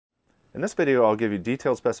In this video, I'll give you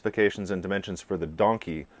detailed specifications and dimensions for the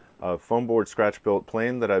Donkey, a foam board scratch-built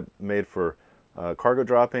plane that I made for cargo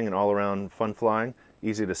dropping and all-around fun flying,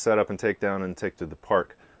 easy to set up and take down and take to the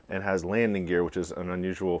park, and has landing gear, which is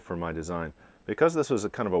unusual for my design. Because this was a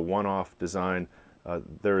kind of a one-off design,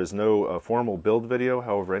 there is no formal build video.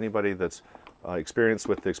 However, anybody that's experienced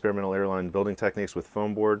with the experimental airline building techniques with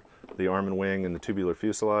foam board, the arm and wing, and the tubular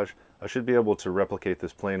fuselage, I should be able to replicate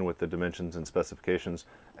this plane with the dimensions and specifications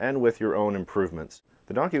and with your own improvements.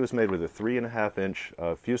 The Donkey was made with a 3.5-inch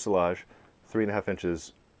fuselage, 3.5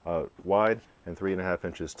 inches wide and 3.5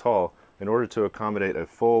 inches tall, in order to accommodate a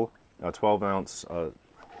full 12-ounce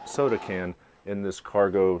soda can in this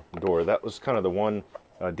cargo door. That was kind of the one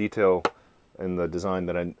detail in the design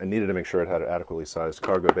that I needed to make sure it had an adequately sized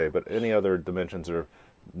cargo bay, but any other dimensions are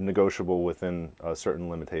negotiable within certain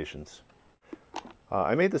limitations.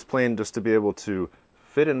 I made this plane just to be able to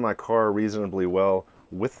fit in my car reasonably well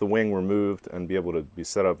with the wing removed and be able to be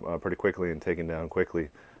set up pretty quickly and taken down quickly.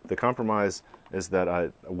 The compromise is that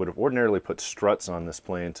I would have ordinarily put struts on this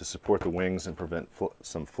plane to support the wings and prevent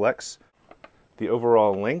some flex. The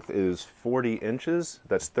overall length is 40 inches.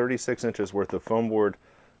 That's 36 inches worth of foam board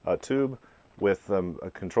tube with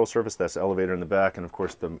a control surface, that's the elevator in the back, and of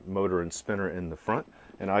course the motor and spinner in the front.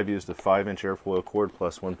 And I've used a 5-inch airflow cord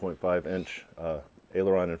plus 1.5-inch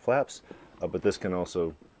aileron and flaps, but this can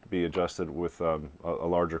also be adjusted with a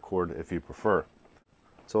larger cord if you prefer.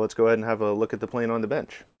 So let's go ahead and have a look at the plane on the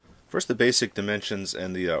bench. First, the basic dimensions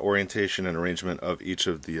and the orientation and arrangement of each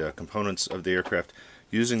of the components of the aircraft,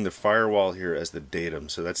 using the firewall here as the datum,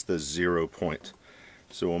 so that's the 0 point.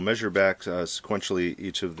 So we'll measure back sequentially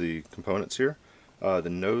each of the components here. The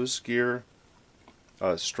nose gear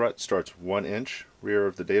strut starts 1 inch rear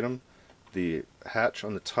of the datum. The hatch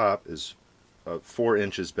on the top is 4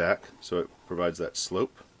 inches back, so it provides that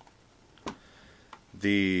slope.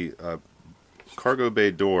 The cargo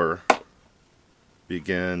bay door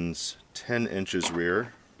begins 10 inches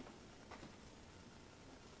rear.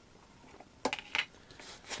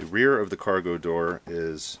 The rear of the cargo door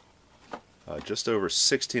is just over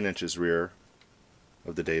 16 inches rear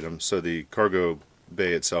of the datum, so the cargo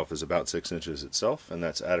bay itself is about 6 inches itself, and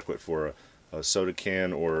that's adequate for a soda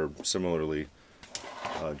can or similarly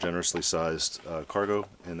generously sized cargo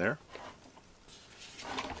in there.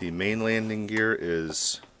 The main landing gear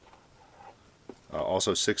is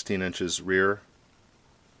also 16 inches rear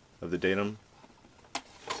of the datum,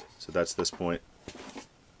 so that's this point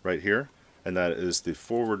right here, and that is the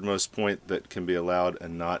forwardmost point that can be allowed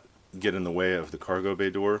and not get in the way of the cargo bay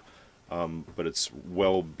door, but it's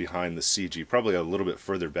well behind the CG, probably a little bit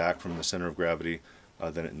further back from the center of gravity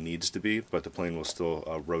than it needs to be, but the plane will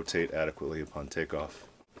still rotate adequately upon takeoff.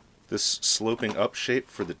 This sloping up shape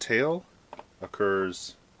for the tail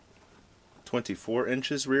occurs 24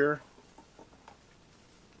 inches rear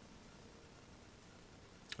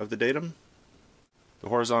of the datum. The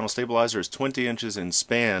horizontal stabilizer is 20 inches in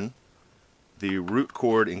span. The root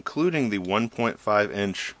cord, including the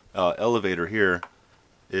 1.5-inch elevator here,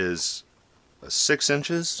 is 6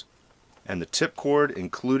 inches, and the tip cord,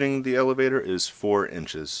 including the elevator, is 4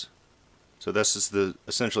 inches. So this is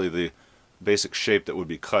essentially the basic shape that would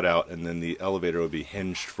be cut out, and then the elevator would be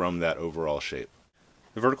hinged from that overall shape.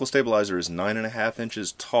 The vertical stabilizer is 9.5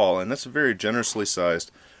 inches tall, and that's a very generously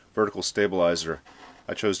sized vertical stabilizer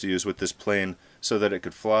I chose to use with this plane so that it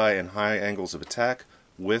could fly in high angles of attack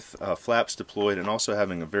with flaps deployed, and also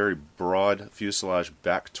having a very broad fuselage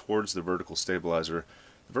back towards the vertical stabilizer.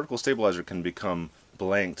 The vertical stabilizer can become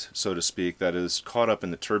blanked, so to speak, that is caught up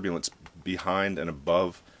in the turbulence behind and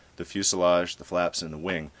above the fuselage, the flaps, and the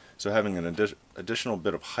wing. So having an additional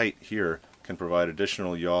bit of height here can provide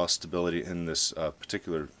additional yaw stability in this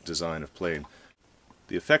particular design of plane.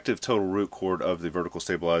 The effective total root cord of the vertical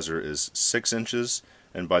stabilizer is 6 inches,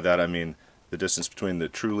 and by that I mean the distance between the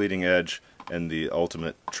true leading edge and the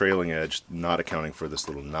ultimate trailing edge, not accounting for this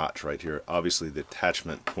little notch right here. Obviously the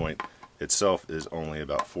attachment point itself is only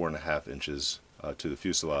about 4.5 inches to the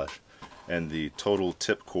fuselage, and the total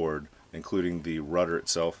tip cord, including the rudder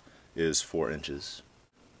itself, is 4 inches.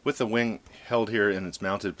 With the wing held here in its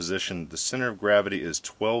mounted position, the center of gravity is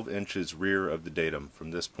 12 inches rear of the datum,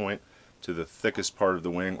 from this point to the thickest part of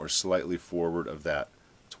the wing or slightly forward of that,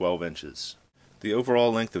 12 inches. The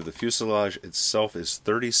overall length of the fuselage itself is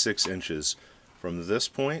 36 inches from this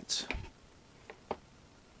point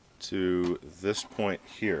to this point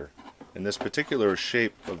here. And this particular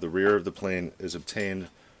shape of the rear of the plane is obtained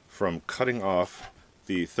from cutting off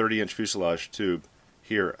the 30-inch fuselage tube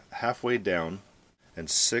here halfway down and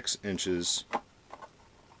 6 inches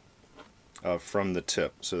from the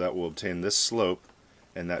tip. So that will obtain this slope,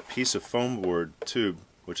 and that piece of foam board tube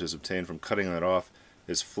which is obtained from cutting that off,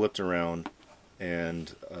 is flipped around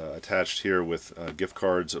and attached here with gift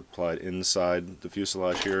cards applied inside the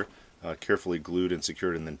fuselage here, carefully glued and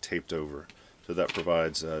secured and then taped over. So that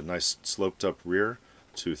provides a nice sloped up rear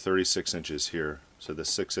to 36 inches here. So the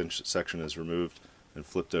 6-inch section is removed and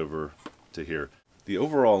flipped over to here. The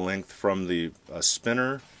overall length from the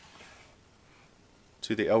spinner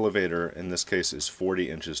to the elevator in this case is 40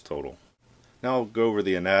 inches total. Now I'll go over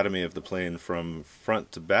the anatomy of the plane from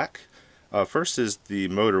front to back. First is the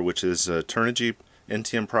motor, which is a Turnigy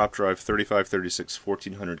NTM prop drive 3536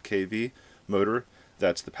 1400 kV motor.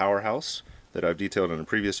 That's the powerhouse that I've detailed in a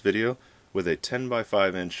previous video, with a 10 by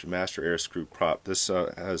 5 inch master air screw prop. This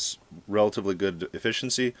has relatively good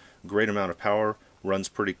efficiency, great amount of power, runs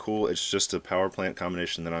pretty cool. It's just a power plant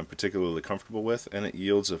combination that I'm particularly comfortable with, and it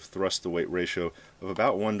yields a thrust to weight ratio of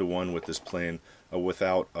about 1:1 with this plane,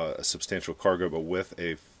 without a substantial cargo, but with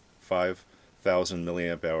a 5,000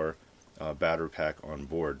 milliamp hour battery pack on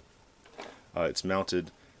board. It's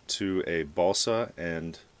mounted to a balsa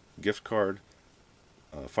and gift card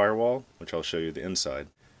firewall, which I'll show you the inside.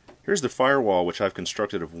 Here's the firewall, which I've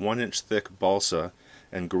constructed of 1-inch thick balsa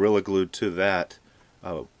and gorilla glued to that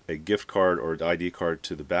a gift card or ID card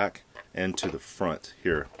to the back and to the front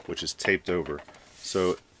here, which is taped over.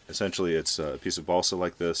 So essentially it's a piece of balsa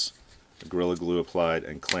like this, gorilla glue applied,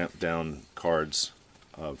 and clamped down cards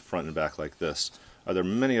front and back like this. There are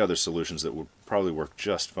many other solutions that would probably work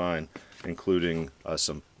just fine, including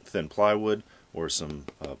some thin plywood or some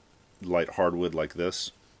light hardwood like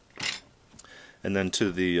this. And then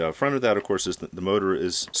to the front of that, of course, is the motor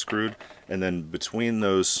is screwed, and then between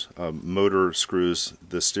those motor screws,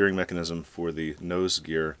 the steering mechanism for the nose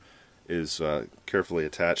gear is carefully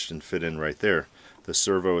attached and fit in right there. The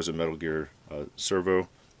servo is a Metal Gear servo,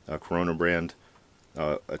 Corona brand,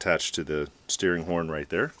 attached to the steering horn right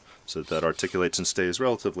there, so that articulates and stays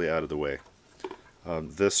relatively out of the way.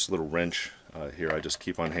 This little wrench here I just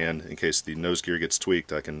keep on hand in case the nose gear gets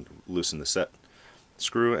tweaked. I can loosen the set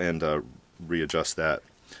screw and readjust that.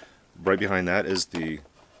 Right behind that is the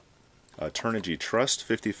Turnigy Trust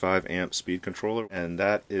 55 amp speed controller, and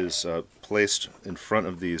that is placed in front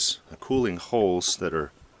of these cooling holes that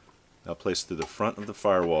are placed through the front of the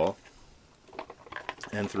firewall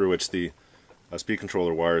and through which the speed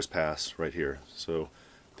controller wires pass right here. So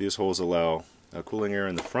these holes allow cooling air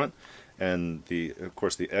in the front, and of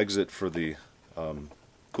course the exit for the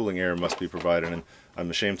cooling air must be provided, and I'm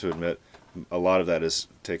ashamed to admit a lot of that is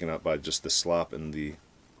taken up by just the slop in the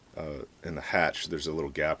hatch. There's a little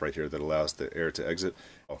gap right here that allows the air to exit.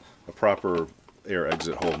 A proper air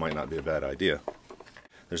exit hole might not be a bad idea.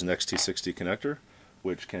 There's an XT60 connector,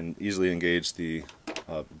 which can easily engage the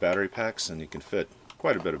battery packs, and you can fit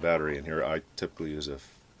quite a bit of battery in here. I typically use a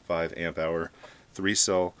 5 amp hour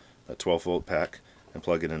 3-cell 12 volt pack and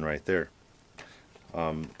plug it in right there.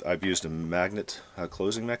 I've used a magnet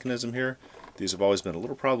closing mechanism here. These have always been a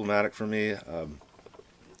little problematic for me.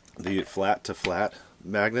 The flat to flat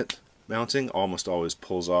magnet mounting almost always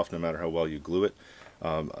pulls off no matter how well you glue it.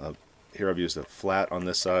 Here I've used a flat on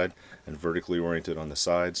this side and vertically oriented on the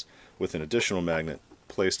sides, with an additional magnet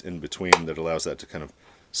placed in between that allows that to kind of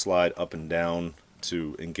slide up and down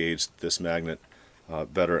to engage this magnet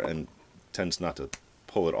better, and tends not to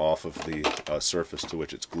pull it off of the surface to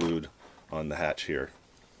which it's glued on the hatch here.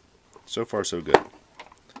 So far so good.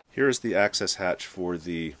 Here is the access hatch for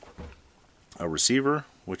the receiver,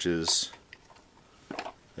 which is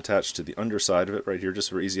attached to the underside of it right here, just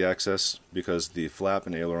for easy access, because the flap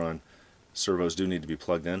and aileron servos do need to be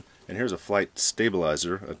plugged in. And here's a flight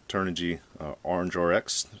stabilizer, a Turnigy Orange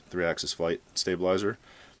RX 3-axis flight stabilizer.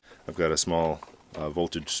 I've got a small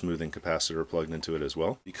voltage smoothing capacitor plugged into it as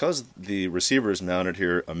well. Because the receiver is mounted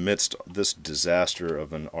here amidst this disaster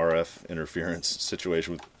of an RF interference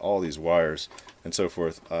situation with all these wires and so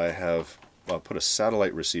forth, I have put a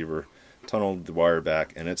satellite receiver, tunneled the wire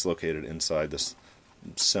back, and it's located inside this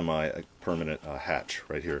semi-permanent hatch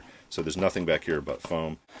right here. So there's nothing back here but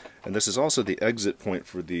foam. And this is also the exit point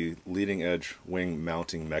for the leading edge wing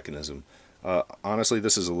mounting mechanism. Honestly,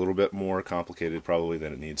 this is a little bit more complicated probably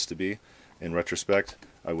than it needs to be. In retrospect,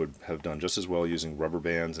 I would have done just as well using rubber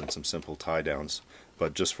bands and some simple tie downs,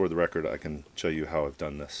 but just for the record I can show you how I've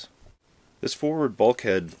done this. This forward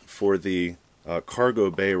bulkhead for the cargo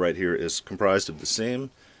bay right here is comprised of the same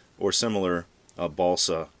or similar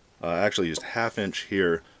balsa. I actually used 1/2 inch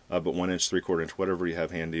here, but 1 inch, 3/4 inch, whatever you have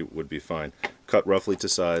handy would be fine. Cut roughly to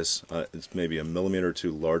size. It's maybe a millimeter or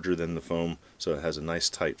two larger than the foam, so it has a nice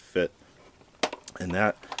tight fit. And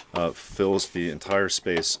that fills the entire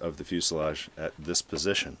space of the fuselage at this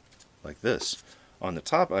position, like this. On the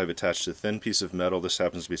top I've attached a thin piece of metal. This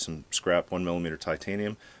happens to be some scrap 1mm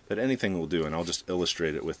titanium, but anything will do, and I'll just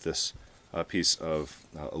illustrate it with this piece of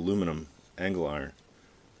aluminum angle iron.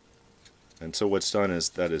 And so what's done is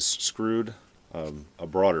that is screwed, a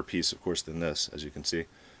broader piece of course than this, as you can see,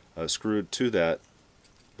 screwed to that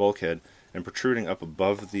bulkhead and protruding up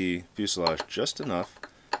above the fuselage just enough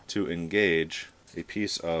to engage a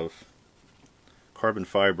piece of carbon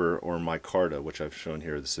fiber or micarta, which I've shown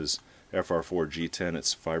here. This is FR4 G10.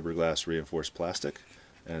 It's fiberglass reinforced plastic,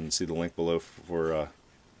 and see the link below for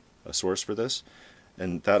a source for this.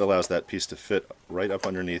 And that allows that piece to fit right up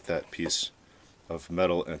underneath that piece of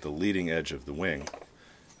metal at the leading edge of the wing.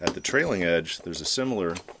 At the trailing edge, there's a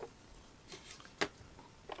similar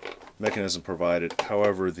mechanism provided.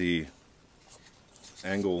 However, the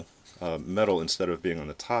angle metal, instead of being on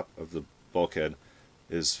the top of the bulkhead,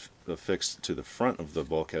 is affixed to the front of the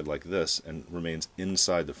bulkhead like this and remains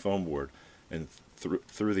inside the foam board. And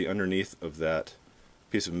through the underneath of that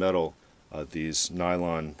piece of metal, these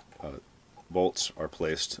nylon bolts are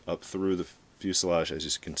placed up through the fuselage, as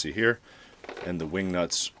you can see here, and the wing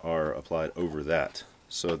nuts are applied over that.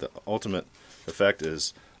 So the ultimate effect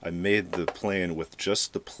is I made the plane with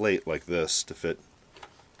just the plate like this to fit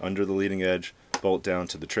under the leading edge, bolt down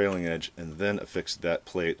to the trailing edge, and then affix that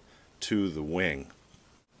plate to the wing.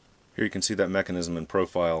 Here you can see that mechanism in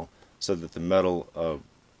profile so that the metal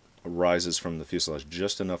rises from the fuselage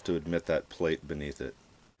just enough to admit that plate beneath it.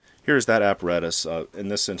 Here's that apparatus. In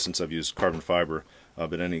this instance I've used carbon fiber,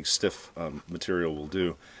 but any stiff material will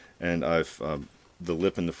do. And I've the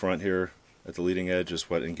lip in the front here at the leading edge is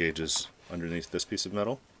what engages underneath this piece of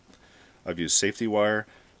metal. I've used safety wire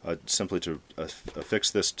simply to affix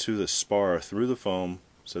this to the spar through the foam,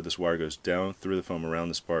 so this wire goes down through the foam around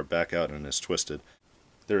the spar, back out, and is twisted.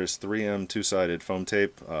 There is 3M two-sided foam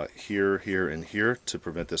tape here, here, and here to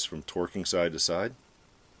prevent this from torquing side to side.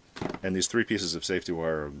 And these three pieces of safety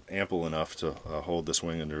wire are ample enough to hold this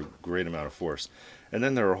wing under a great amount of force. And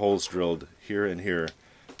then there are holes drilled here and here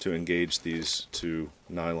to engage these two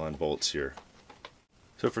nylon bolts here.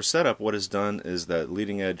 So for setup, what is done is that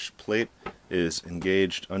leading edge plate is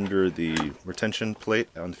engaged under the retention plate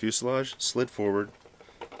on the fuselage, slid forward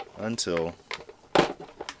until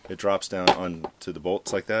it drops down onto the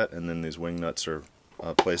bolts like that, and then these wing nuts are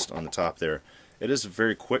placed on the top there. It is a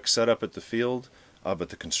very quick setup at the field, but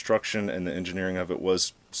the construction and the engineering of it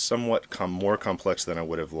was somewhat more complex than I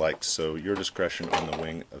would have liked, so your discretion on the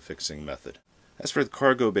wing affixing method. As for the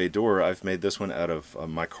cargo bay door, I've made this one out of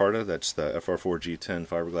micarta. That's the FR4 G10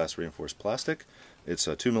 fiberglass reinforced plastic. It's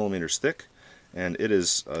 2mm thick, and it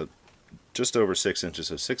is just over 6 inches,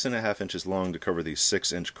 so 6.5 inches long to cover the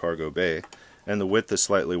 6-inch cargo bay, and the width is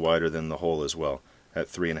slightly wider than the hole as well, at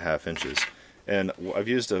 3.5 inches. And I've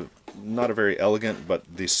used not a very elegant, but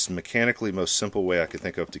the mechanically most simple way I could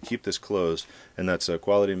think of to keep this closed, and that's a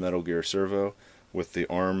quality metal gear servo with the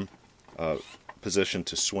arm positioned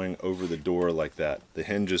to swing over the door like that. The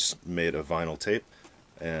hinge is made of vinyl tape,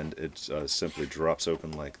 and it simply drops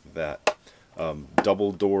open like that.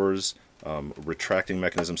 Double doors, retracting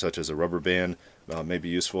mechanisms such as a rubber band may be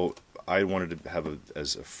useful. I wanted to have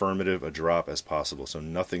as affirmative a drop as possible, so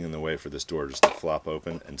nothing in the way for this door just to flop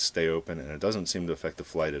open and stay open, and it doesn't seem to affect the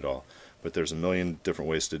flight at all. But there's a million different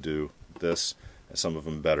ways to do this, and some of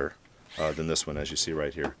them better than this one, as you see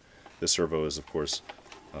right here. This servo is, of course,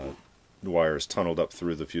 the wire is tunneled up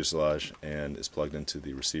through the fuselage and is plugged into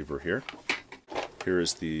the receiver here. Here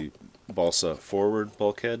is the balsa forward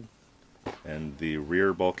bulkhead, and the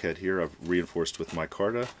rear bulkhead here I've reinforced with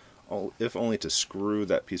micarta, if only to screw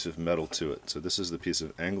that piece of metal to it. So this is the piece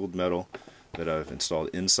of angled metal that I've installed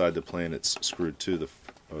inside the plane. It's screwed to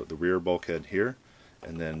the rear bulkhead here,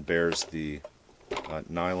 and then bears the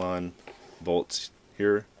nylon bolts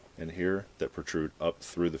here and here that protrude up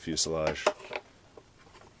through the fuselage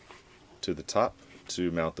to the top to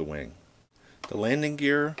mount the wing. The landing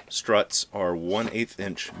gear struts are 1/8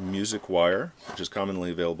 inch music wire, which is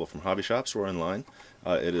commonly available from hobby shops or online.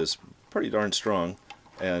 It is pretty darn strong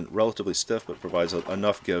and relatively stiff, but provides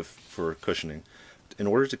enough give for cushioning. In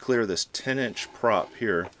order to clear this 10-inch prop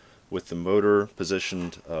here with the motor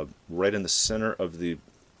positioned right in the center of the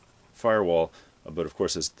firewall, but of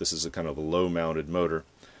course this is a kind of a low mounted motor,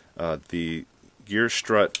 the gear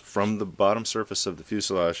strut from the bottom surface of the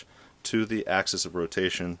fuselage to the axis of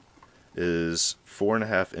rotation is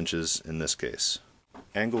 4.5 inches in this case.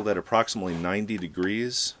 Angled at approximately 90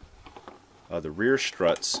 degrees, the rear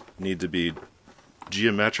struts need to be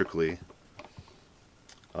geometrically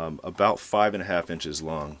about 5.5 inches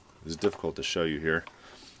long. It's difficult to show you here,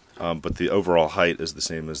 but the overall height is the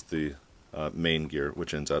same as the main gear,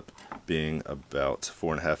 which ends up being about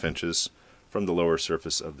 4.5 inches from the lower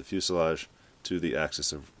surface of the fuselage to the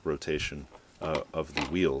axis of rotation of the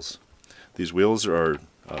wheels. These wheels are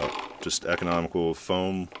just economical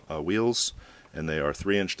foam wheels, and they are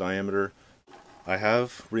 3-inch diameter. I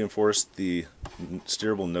have reinforced the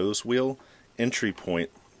steerable nose wheel entry point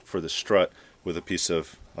for the strut with a piece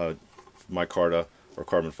of micarta or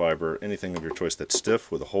carbon fiber, anything of your choice that's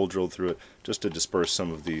stiff with a hole drilled through it, just to disperse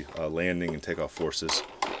some of the landing and takeoff forces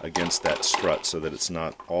against that strut so that it's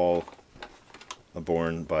not all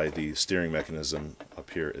borne by the steering mechanism up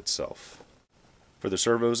here itself. For the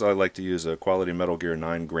servos, I like to use a quality Metal Gear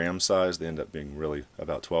 9 gram size. They end up being really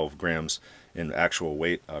about 12 grams in actual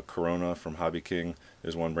weight. Corona from Hobby King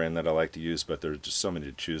is one brand that I like to use, but there's just so many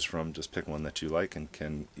to choose from. Just pick one that you like and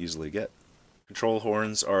can easily get. Control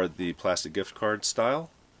horns are the plastic gift card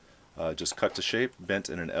style, just cut to shape, bent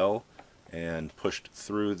in an L, and pushed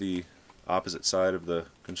through the opposite side of the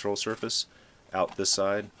control surface, out this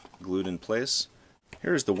side, glued in place.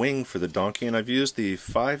 Here's the wing for the donkey, and I've used the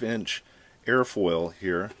 5-inch airfoil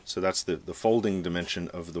here, so that's the folding dimension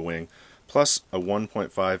of the wing, plus a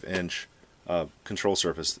 1.5-inch control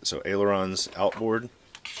surface, so ailerons outboard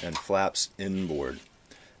and flaps inboard.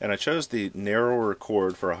 And I chose the narrower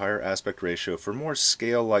chord for a higher aspect ratio for more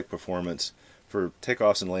scale-like performance for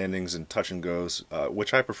takeoffs and landings and touch and goes,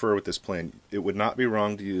 which I prefer with this plane. It would not be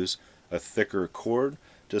wrong to use a thicker chord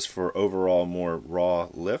just for overall more raw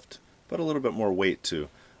lift, but a little bit more weight too.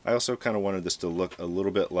 I also kind of wanted this to look a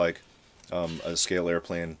little bit like a scale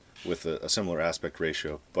airplane with a similar aspect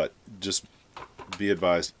ratio, but just be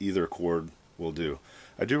advised either chord will do.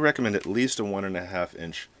 I do recommend at least a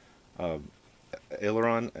 1.5-inch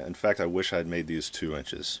aileron. In fact, I wish I had made these 2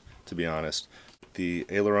 inches, to be honest. The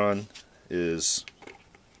aileron is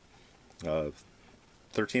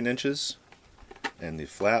 13 inches, and the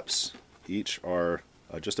flaps each are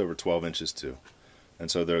just over 12 inches too. And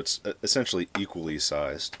so they're essentially equally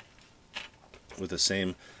sized, with the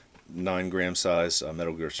same 9 gram size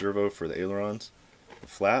Metal Gear servo for the ailerons. The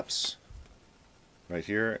flaps, right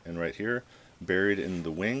here and right here, buried in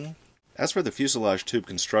the wing. As for the fuselage tube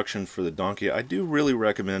construction for the donkey, I do really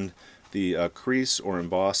recommend the crease or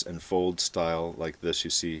emboss and fold style like this you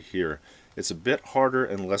see here. It's a bit harder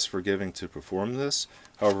and less forgiving to perform this,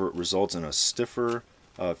 however it results in a stiffer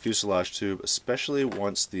fuselage tube, especially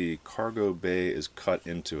once the cargo bay is cut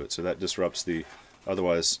into it, so that disrupts the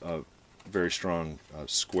otherwise very strong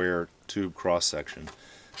square tube cross section.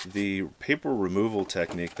 The paper removal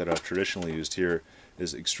technique that I've traditionally used here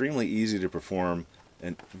is extremely easy to perform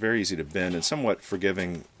and very easy to bend, and somewhat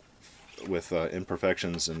forgiving with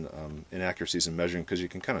imperfections and inaccuracies in measuring, because you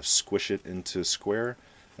can kind of squish it into square,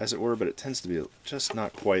 as it were, but it tends to be just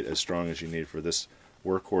not quite as strong as you need for this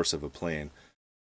workhorse of a plane.